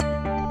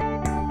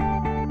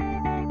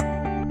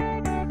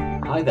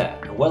Hi there,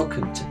 and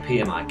welcome to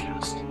PMI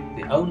Cast,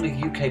 the only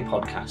UK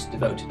podcast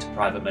devoted to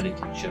private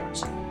medical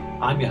insurance.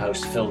 I'm your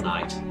host, Phil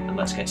Knight, and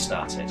let's get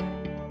started.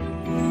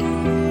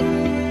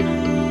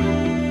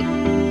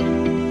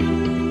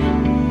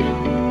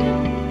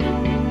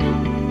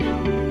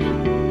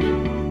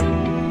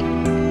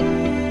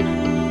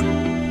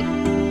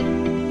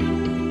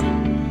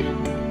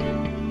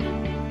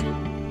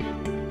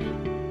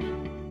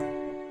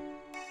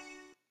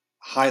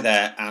 Hi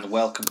there, and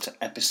welcome to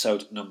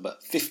episode number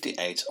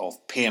 58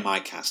 of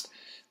PMI Cast,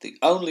 the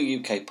only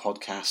UK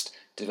podcast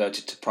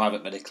devoted to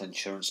private medical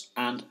insurance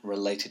and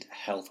related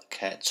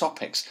healthcare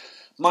topics.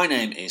 My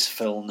name is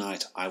Phil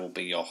Knight. I will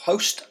be your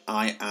host.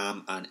 I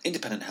am an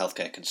independent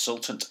healthcare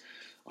consultant.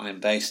 I am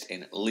based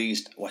in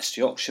Leeds, West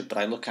Yorkshire, but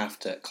I look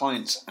after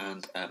clients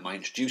and my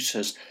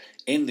introducers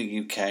in the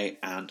UK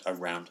and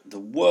around the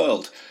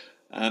world.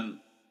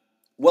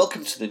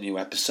 Welcome to the new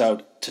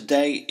episode.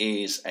 Today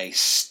is a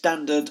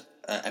standard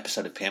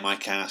episode of PMI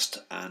Cast,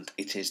 and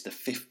it is the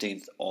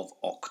 15th of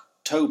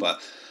October.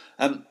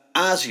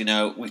 As you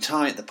know, we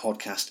tie the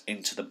podcast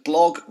into the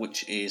blog,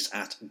 which is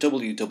at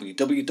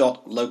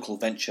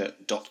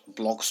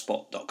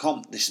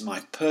www.localventure.blogspot.com. This is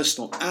my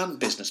personal and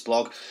business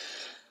blog,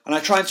 and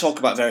I try and talk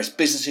about various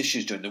business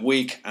issues during the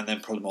week and then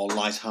probably more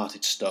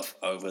light-hearted stuff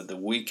over the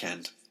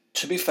weekend.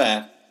 To be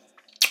fair,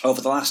 over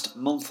the last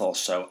month or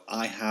so,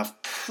 I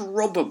have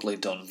probably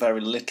done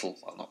very little,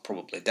 well, not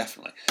probably,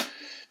 definitely,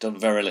 done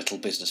very little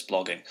business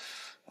blogging.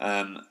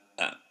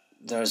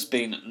 There has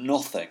been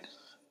nothing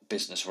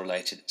business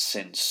related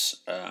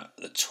since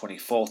the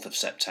 24th of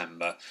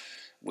September,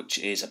 which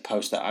is a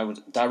post that I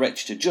would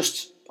direct you to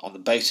just on the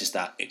basis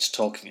that it's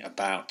talking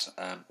about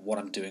what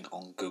I'm doing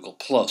on Google+,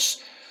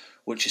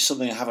 which is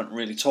something I haven't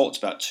really talked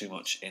about too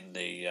much in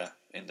the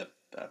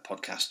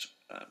podcast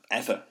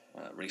ever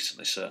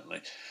recently,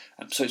 certainly.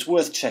 So it's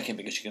worth checking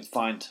because you can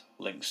find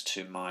links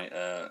to my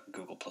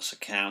Google Plus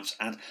account,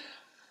 and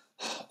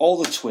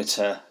all the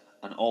Twitter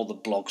and all the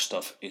blog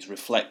stuff is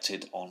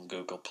reflected on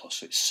Google Plus.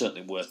 So it's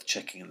certainly worth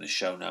checking in the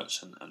show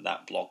notes and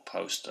that blog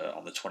post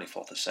on the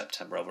 24th of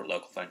September over at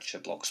Local Venture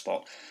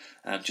Blogspot,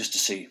 just to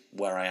see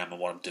where I am and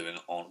what I'm doing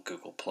on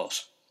Google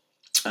Plus.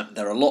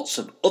 There are lots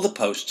of other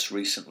posts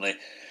recently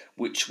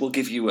which will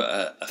give you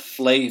a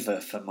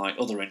flavour for my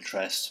other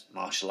interests: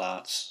 martial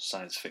arts,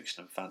 science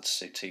fiction and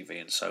fantasy,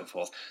 TV and so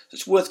forth. So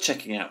it's worth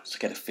checking out to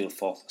get a feel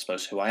for, I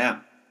suppose, who I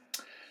am.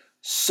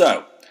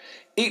 So,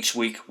 each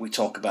week we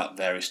talk about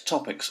various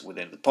topics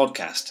within the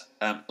podcast.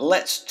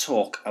 Let's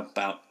talk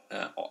about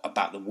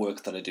the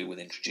work that I do with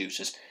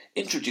introducers.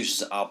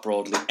 Introducers are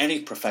broadly any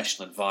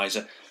professional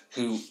advisor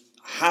who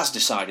has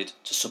decided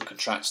to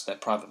subcontract their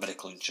private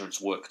medical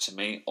insurance work to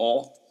me,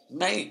 or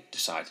may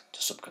decide to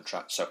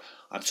subcontract. So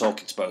I'm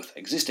talking to both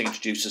existing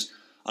introducers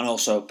and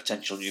also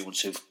potential new ones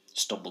who've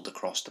stumbled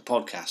across the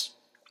podcast.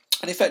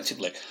 And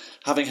effectively,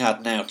 having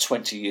had now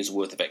 20 years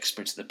worth of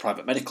experience in the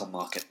private medical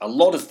market, a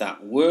lot of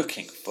that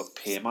working for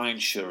PMI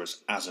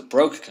insurers as a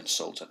broker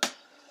consultant,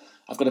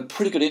 I've got a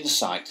pretty good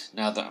insight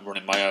now that I'm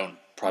running my own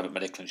private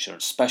medical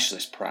insurance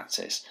specialist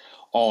practice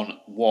on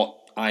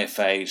what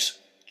IFAs,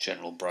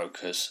 general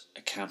brokers,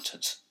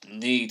 accountants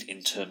need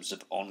in terms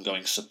of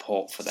ongoing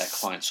support for their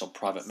clients on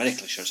private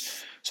medical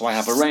insurance. So I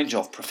have a range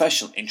of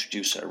professional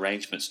introducer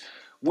arrangements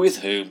with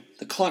whom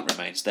the client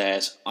remains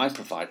theirs. I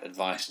provide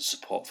advice and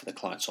support for the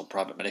clients on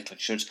private medical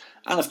insurance,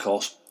 and of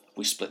course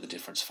we split the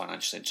difference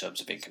financially in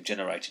terms of income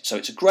generated. So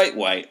it's a great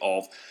way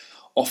of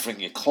offering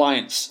your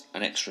clients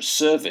an extra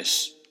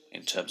service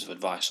in terms of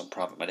advice on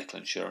private medical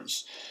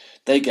insurance.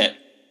 They get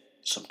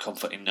some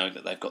comfort in knowing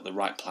that they've got the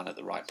right plan at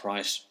the right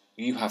price.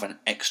 You have an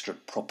extra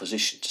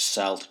proposition to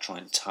sell to try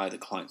and tie the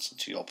clients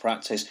into your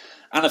practice,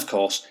 and of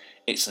course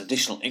it's an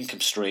additional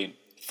income stream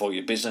for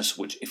your business,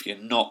 which if you're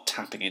not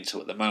tapping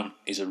into at the moment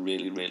is a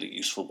really, really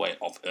useful way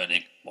of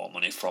earning more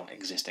money from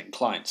existing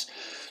clients.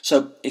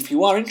 So if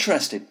you are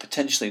interested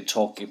potentially in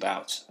talking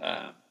about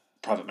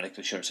private medical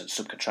insurance and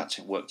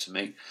subcontracting work to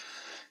me,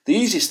 the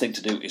easiest thing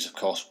to do is, of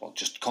course,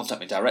 just contact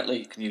me directly.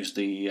 You can use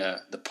the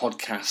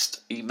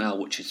podcast email,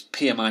 which is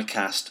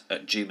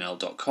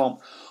pmicast@gmail.com,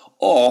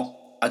 or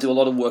I do a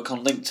lot of work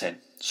on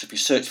LinkedIn. So if you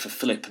search for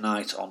Philip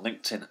Knight on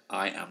LinkedIn,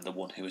 I am the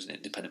one who is an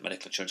independent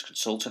medical insurance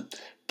consultant.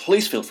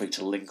 Please feel free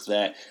to link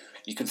there.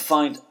 You can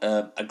find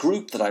a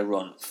group that I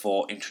run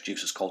for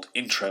introducers called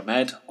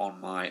IntroMed on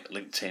my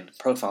LinkedIn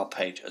profile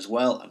page as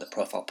well, and the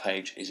profile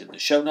page is in the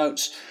show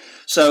notes.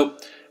 So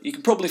you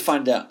can probably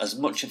find out as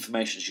much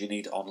information as you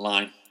need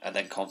online and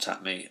then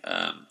contact me,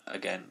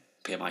 again,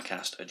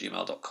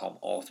 pmicast@gmail.com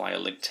or via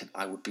LinkedIn.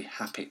 I would be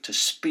happy to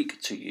speak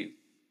to you.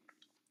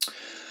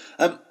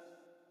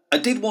 I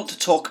did want to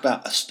talk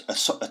about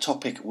a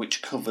topic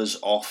which covers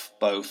off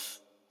both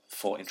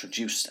for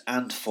introduced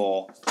and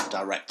for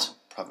direct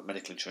private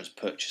medical insurance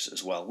purchase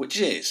as well, which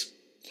is,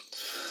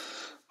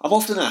 I'm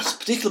often asked,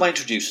 particularly by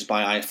introducers,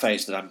 by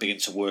IFAs that I'm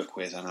beginning to work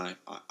with, and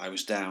I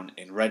was down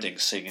in Reading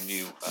seeing a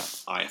new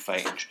IFA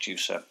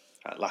introducer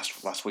last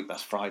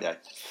Friday,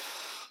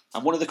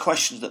 and one of the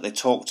questions that they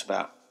talked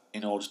about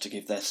in order to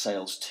give their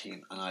sales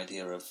team an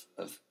idea of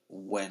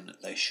when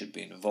they should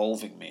be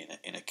involving me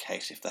in a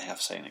case if they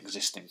have, say, an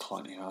existing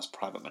client who has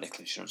private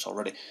medical insurance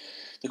already.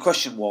 The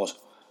question was,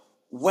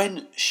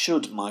 when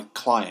should my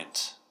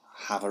client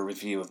have a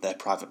review of their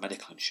private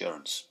medical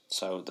insurance?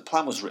 So the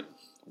plan was written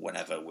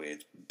whenever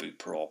with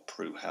Bupa or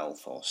Pru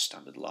Health or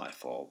Standard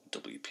Life or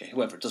WPA,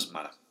 whoever, it doesn't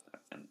matter.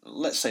 And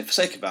let's say, for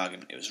sake of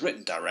argument, it was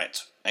written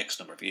direct X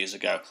number of years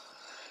ago.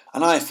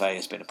 An IFA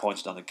has been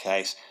appointed on the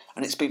case,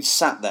 and it's been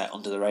sat there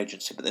under their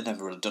agency, but they've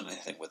never really done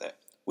anything with it,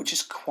 which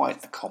is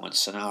quite a common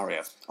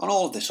scenario. And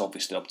all of this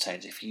obviously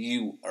obtains if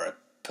you are a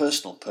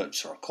personal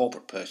purchaser or a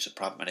corporate purchaser of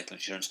private medical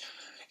insurance,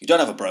 you don't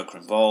have a broker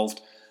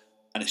involved,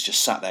 and it's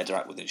just sat there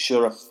direct with the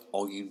insurer,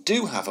 or you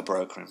do have a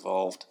broker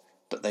involved,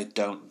 but they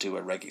don't do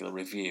a regular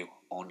review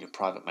on your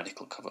private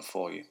medical cover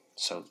for you.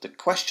 So the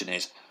question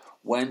is,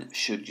 when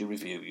should you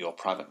review your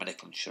private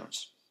medical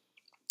insurance?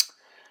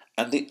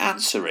 And the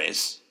answer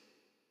is,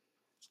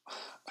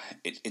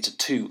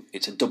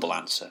 it's a double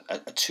answer,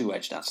 a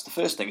two-edged answer. The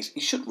first thing is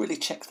you should really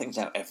check things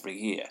out every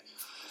year.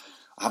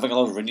 I'm having a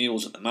lot of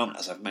renewals at the moment,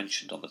 as I've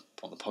mentioned on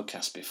the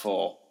podcast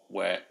before,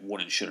 where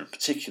one insurer in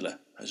particular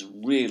has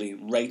really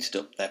rated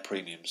up their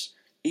premiums,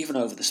 even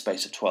over the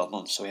space of 12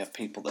 months. So we have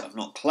people that have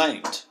not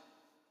claimed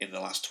in the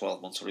last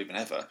 12 months or even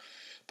ever,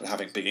 but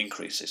having big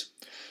increases.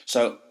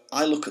 So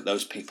I look at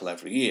those people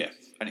every year,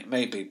 and it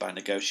may be by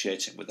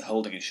negotiating with the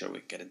holding insurer we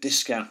can get a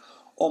discount,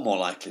 or more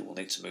likely we'll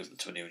need to move them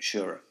to a new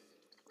insurer.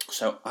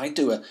 So I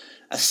do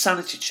a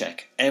sanity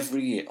check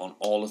every year on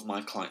all of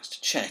my clients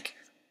to check,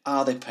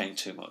 are they paying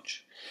too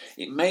much?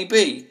 It may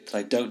be that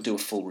I don't do a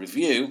full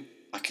review.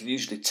 I can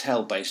usually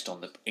tell based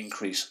on the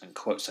increase and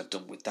quotes I've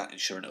done with that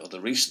insurer and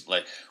other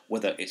recently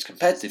whether it's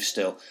competitive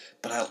still,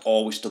 but I'll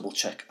always double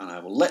check and I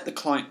will let the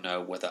client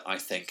know whether I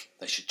think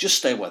they should just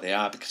stay where they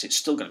are because it's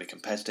still going to be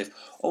competitive,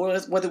 or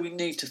whether we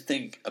need to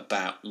think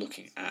about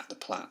looking at the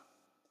plan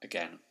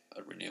again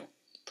at renewal.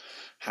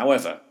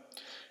 However,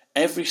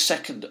 every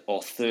second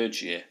or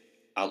third year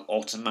I'll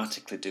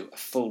automatically do a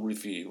full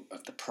review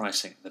of the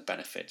pricing and the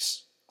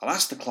benefits. I'll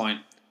ask the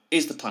client,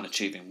 is the plan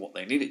achieving what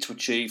they need it to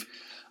achieve?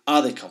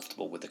 Are they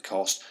comfortable with the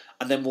cost?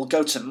 And then we'll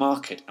go to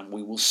market and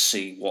we will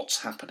see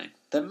what's happening.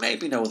 There may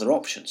be no other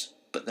options,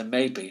 but there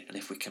may be, and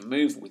if we can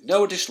move with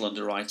no additional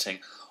underwriting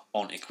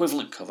on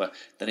equivalent cover,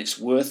 then it's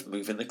worth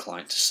moving the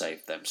client to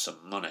save them some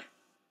money.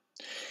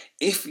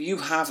 If you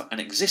have an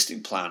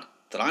existing plan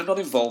that I'm not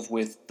involved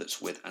with, that's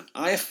with an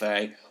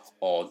IFA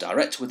or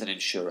direct with an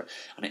insurer,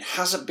 and it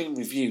hasn't been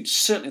reviewed,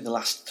 certainly in the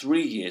last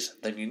 3 years,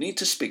 then you need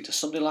to speak to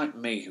somebody like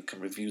me who can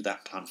review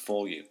that plan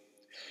for you.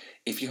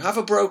 If you have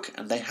a broker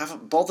and they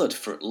haven't bothered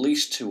for at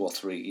least 2 or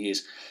 3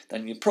 years,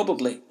 then you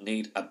probably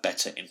need a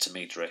better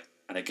intermediary.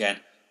 And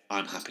again,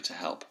 I'm happy to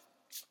help.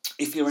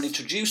 If you're an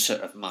introducer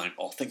of mine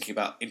or thinking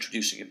about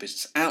introducing your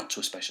business out to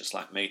a specialist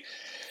like me,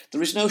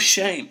 there is no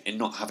shame in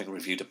not having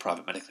reviewed a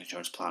private medical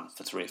insurance plan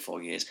for 3 or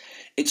 4 years.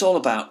 It's all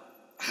about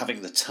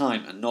having the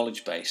time and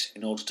knowledge base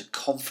in order to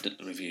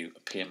confidently review a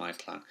PMI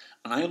plan.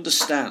 And I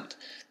understand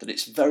that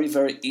it's very,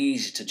 very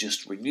easy to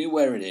just renew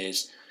where it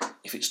is.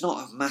 If it's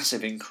not a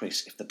massive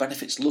increase, if the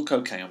benefits look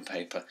okay on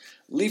paper,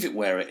 leave it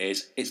where it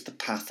is. It's the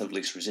path of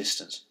least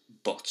resistance.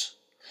 But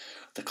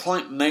the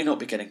client may not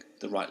be getting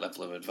the right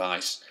level of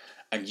advice,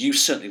 and you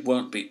certainly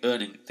won't be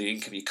earning the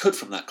income you could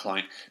from that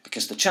client,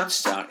 because the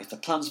chances are, if the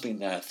plan's been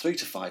there 3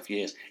 to 5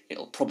 years,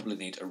 it'll probably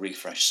need a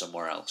refresh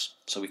somewhere else.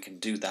 So we can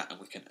do that and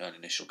we can earn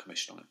initial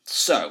commission on it.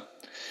 So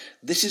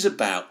this is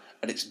about,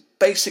 at its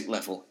basic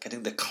level,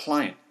 getting the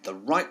client the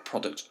right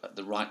product at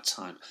the right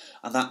time,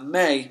 and that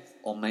may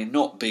or may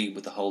not be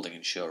with the holding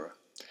insurer.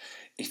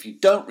 If you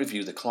don't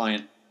review the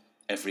client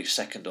every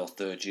second or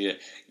third year,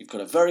 you've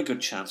got a very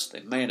good chance they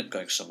may end up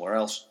going somewhere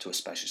else to a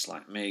specialist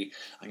like me,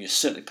 and you're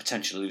certainly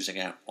potentially losing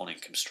out on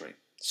income stream.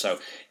 So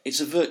it's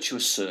a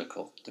virtuous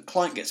circle. The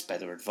client gets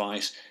better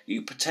advice,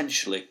 you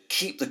potentially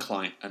keep the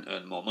client and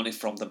earn more money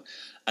from them,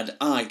 and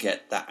I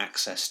get that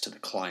access to the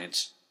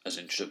client as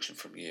an introduction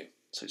from you.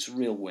 So it's a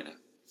real winner.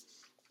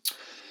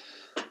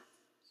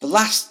 The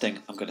last thing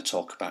I'm going to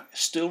talk about is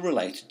still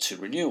related to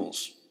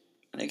renewals.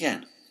 And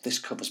again, this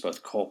covers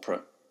both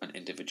corporate and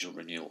individual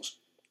renewals.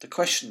 The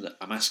question that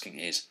I'm asking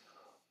is,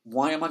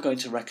 why am I going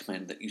to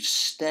recommend that you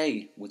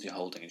stay with your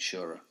holding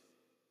insurer?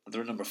 There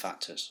are a number of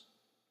factors.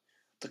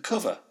 The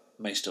cover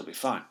may still be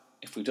fine.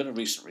 If we've done a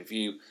recent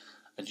review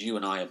and you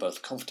and I are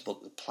both comfortable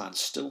that the plan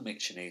still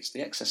meets your needs,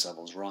 the excess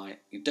level's right,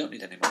 you don't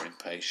need any more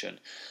inpatient,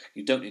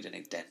 you don't need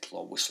any dental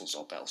or whistles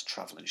or bells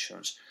travel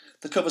insurance,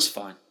 the cover's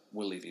fine,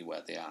 we'll leave you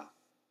where they are,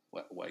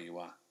 where you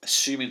are,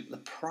 assuming the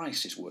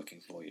price is working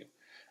for you.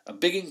 A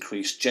big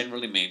increase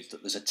generally means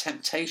that there's a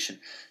temptation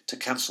to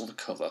cancel the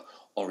cover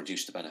or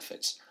reduce the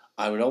benefits.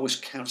 I would always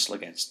counsel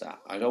against that.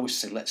 I'd always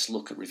say let's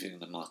look at reviewing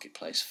the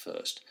marketplace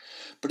first.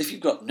 But if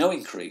you've got no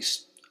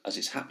increase, as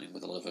is happening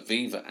with a lot of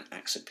Aviva and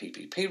AXA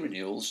PPP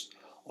renewals,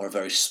 or a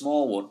very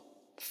small one,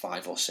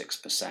 5 or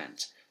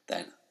 6%,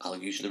 then I'll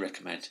usually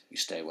recommend you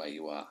stay where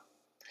you are.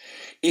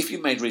 If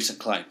you've made recent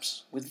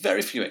claims, with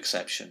very few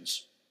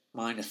exceptions,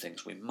 minor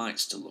things, we might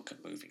still look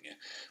at moving you.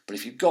 But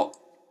if you've got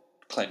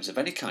claims of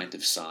any kind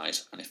of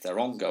size, and if they're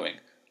ongoing,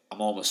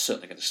 I'm almost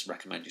certainly going to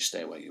recommend you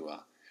stay where you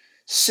are.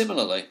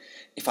 Similarly,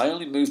 if I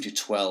only moved you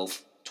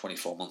 12,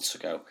 24 months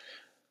ago,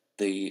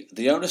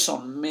 the onus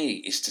on me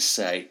is to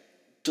say,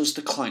 does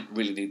the client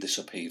really need this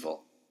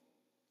upheaval?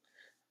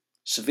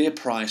 Severe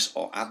price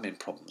or admin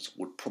problems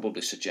would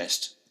probably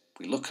suggest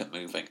we look at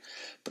moving,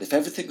 but if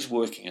everything's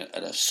working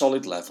at a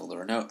solid level,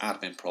 there are no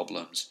admin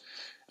problems,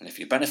 and if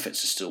your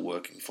benefits are still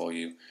working for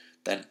you,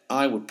 then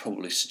I would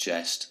probably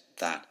suggest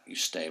that you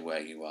stay where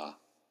you are.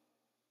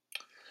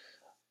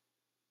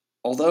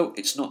 Although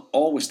it's not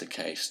always the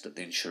case that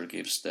the insurer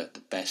gives the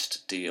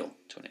best deal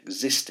to an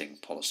existing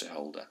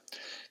policyholder,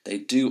 they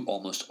do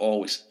almost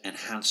always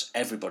enhance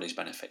everybody's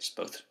benefits,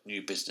 both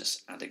new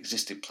business and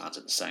existing plans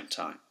at the same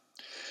time.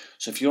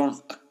 So if you're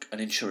on an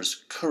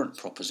insurer's current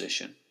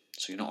proposition,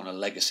 so you're not on a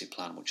legacy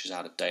plan which is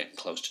out of date and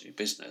close to new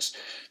business,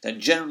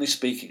 then generally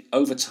speaking,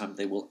 over time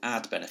they will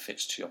add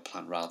benefits to your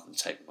plan rather than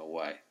take them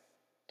away.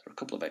 There are a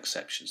couple of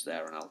exceptions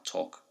there, and I'll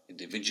talk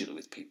individually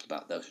with people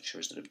about those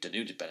insurers that have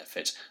denuded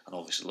benefits and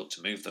obviously look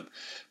to move them.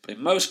 But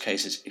in most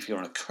cases, if you're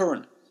on a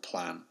current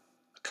plan,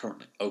 a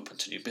currently open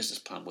to new business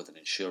plan with an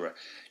insurer,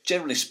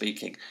 generally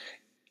speaking,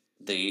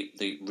 the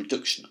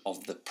reduction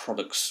of the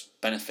product's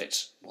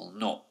benefits will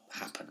not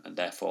happen, and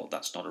therefore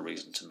that's not a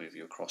reason to move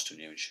you across to a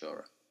new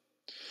insurer.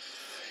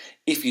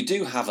 If you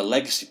do have a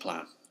legacy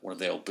plan, one of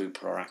the old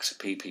Bupa or AXA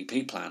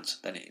PPP plans,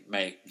 then it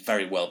may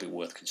very well be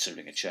worth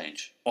considering a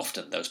change.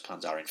 Often those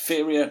plans are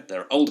inferior,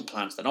 they're older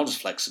plans, they're not as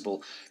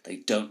flexible, they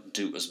don't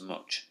do as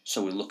much.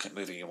 So we look at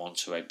moving you on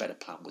to a better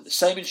plan with the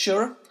same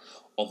insurer,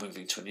 or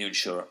moving to a new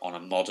insurer on a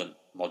modern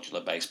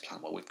modular-based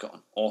plan where we've got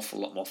an awful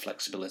lot more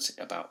flexibility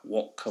about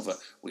what cover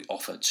we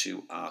offer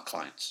to our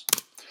clients.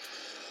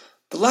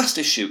 The last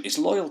issue is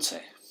loyalty.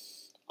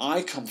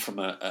 I come from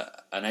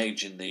an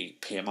age in the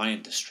PMI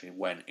industry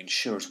when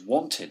insurers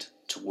wanted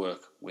to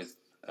work with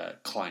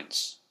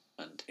clients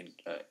and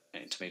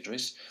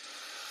intermediaries,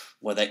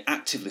 where they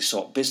actively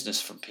sought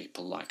business from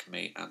people like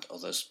me and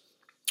others,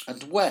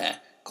 and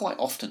where, quite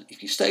often,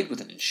 if you stayed with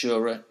an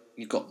insurer,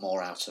 you got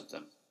more out of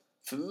them.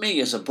 For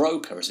me as a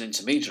broker, as an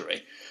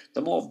intermediary,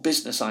 the more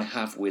business I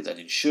have with an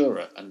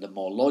insurer and the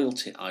more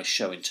loyalty I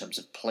show in terms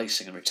of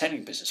placing and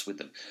retaining business with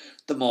them,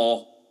 the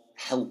more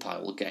help I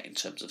will get in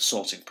terms of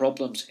sorting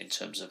problems, in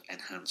terms of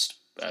enhanced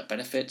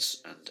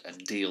benefits and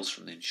deals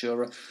from the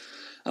insurer.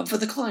 And for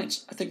the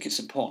clients, I think it's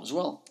important as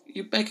well.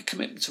 You make a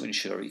commitment to an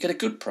insurer, you get a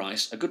good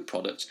price, a good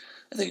product.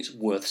 I think it's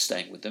worth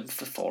staying with them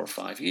for 4 or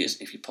 5 years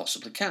if you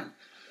possibly can.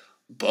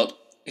 But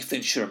if the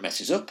insurer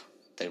messes up,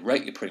 they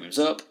rate your premiums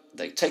up,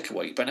 they take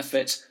away your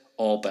benefits,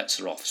 all bets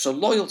are off. So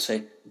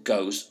loyalty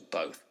goes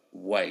both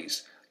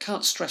ways. I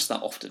can't stress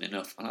that often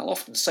enough, and I'll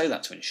often say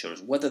that to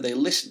insurers. Whether they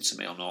listen to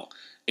me or not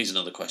is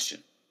another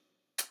question.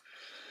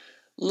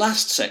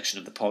 Last section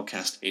of the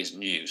podcast is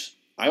news.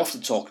 I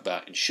often talk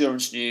about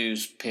insurance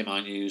news,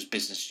 PMI news,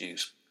 business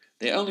news.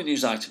 The only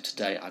news item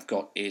today I've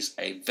got is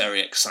a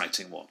very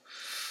exciting one.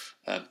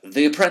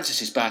 The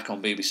Apprentice is back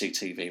on BBC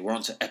TV. We're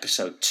on to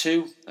episode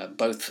 2.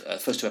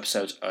 Both first 2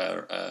 episodes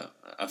are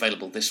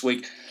available this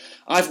week.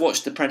 I've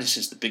watched The Apprentice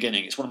since the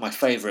beginning. It's one of my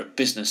favourite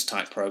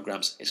business-type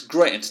programmes. It's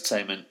great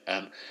entertainment.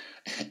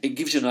 It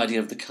gives you an idea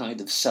of the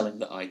kind of selling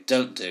that I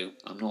don't do.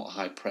 I'm not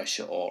high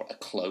pressure or a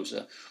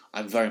closer.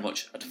 I'm very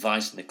much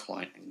advising the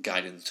client and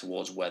guiding them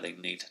towards where they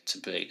need to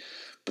be.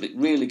 But it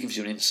really gives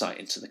you an insight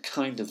into the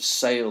kind of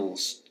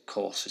sales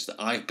courses that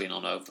I've been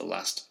on over the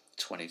last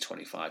 20,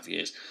 25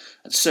 years,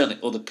 and certainly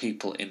other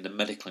people in the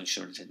medical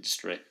insurance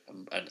industry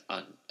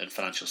and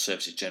financial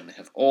services generally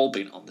have all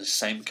been on the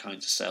same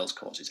kinds of sales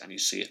courses, and you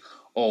see it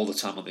all the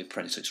time on The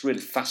Apprentice. It's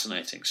really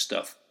fascinating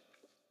stuff.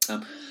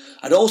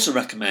 I'd also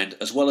recommend,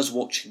 as well as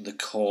watching the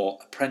core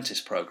Apprentice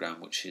programme,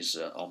 which is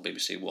on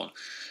BBC One,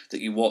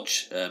 that you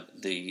watch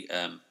the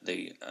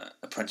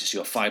Apprentice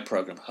Your Five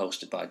programme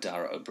hosted by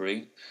Dara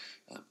O'Brien,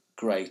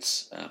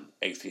 great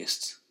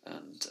atheist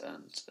and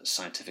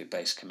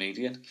scientific-based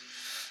comedian.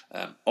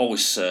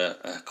 Always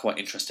quite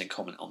interesting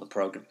comment on the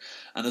programme.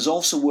 And there's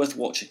also worth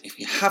watching, if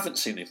you haven't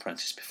seen The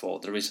Apprentice before,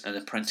 there is an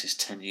Apprentice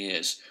 10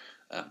 Years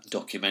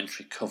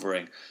documentary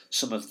covering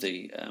some of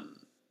the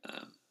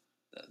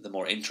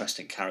more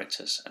interesting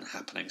characters and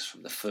happenings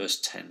from the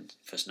first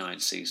 9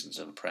 seasons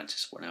of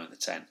Apprentice. We're now in the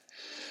 10th.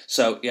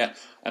 So, yeah,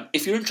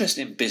 if you're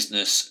interested in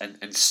business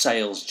and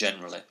sales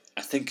generally,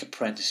 I think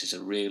Apprentice is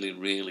a really,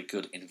 really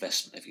good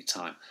investment of your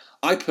time.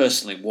 I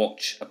personally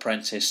watch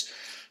Apprentice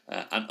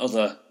and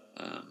other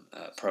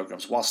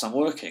programs whilst I'm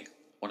working,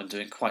 when I'm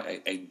doing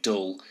quite a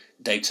dull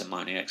data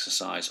mining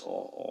exercise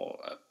or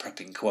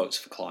prepping quotes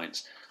for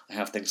clients. I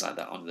have things like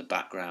that on in the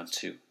background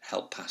to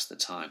help pass the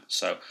time.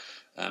 So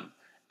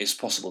it's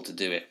possible to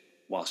do it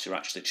whilst you're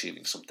actually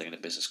achieving something in a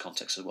business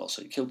context as well.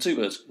 So you kill 2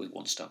 birds with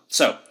 1 stone.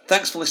 So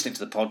thanks for listening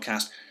to the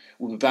podcast.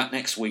 We'll be back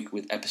next week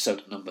with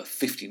episode number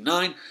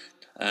 59.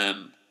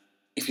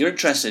 If you're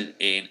interested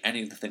in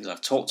any of the things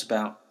I've talked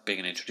about, being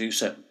an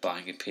introducer,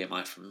 buying a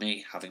PMI from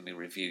me, having me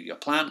review your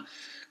plan,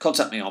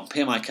 contact me on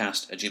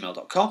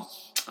pmicast@gmail.com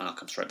and I'll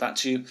come straight back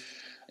to you.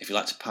 If you'd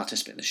like to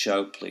participate in the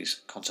show, please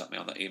contact me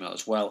on that email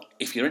as well.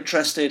 If you're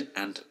interested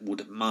and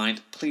would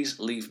mind, please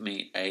leave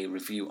me a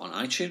review on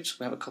iTunes.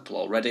 We have a couple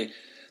already.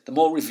 The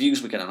more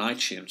reviews we get on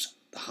iTunes,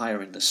 the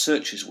higher in the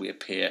searches we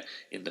appear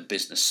in the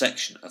business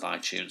section of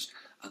iTunes,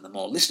 and the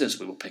more listeners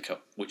we will pick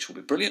up, which will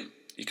be brilliant.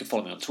 You can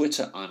follow me on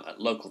Twitter. I'm at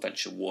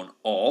LocalVenture1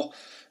 or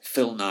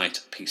Phil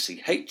Knight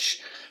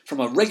PCH.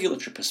 From a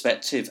regulatory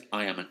perspective,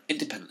 I am an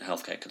independent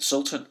healthcare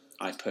consultant.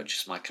 I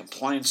purchase my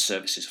compliance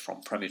services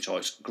from Premier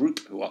Choice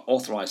Group, who are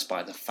authorised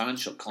by the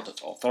Financial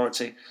Conduct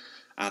Authority,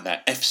 and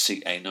their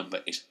FCA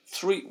number is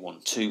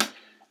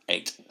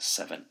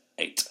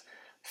 312878.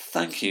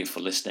 Thank you for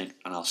listening,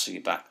 and I'll see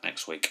you back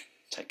next week.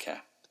 Take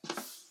care.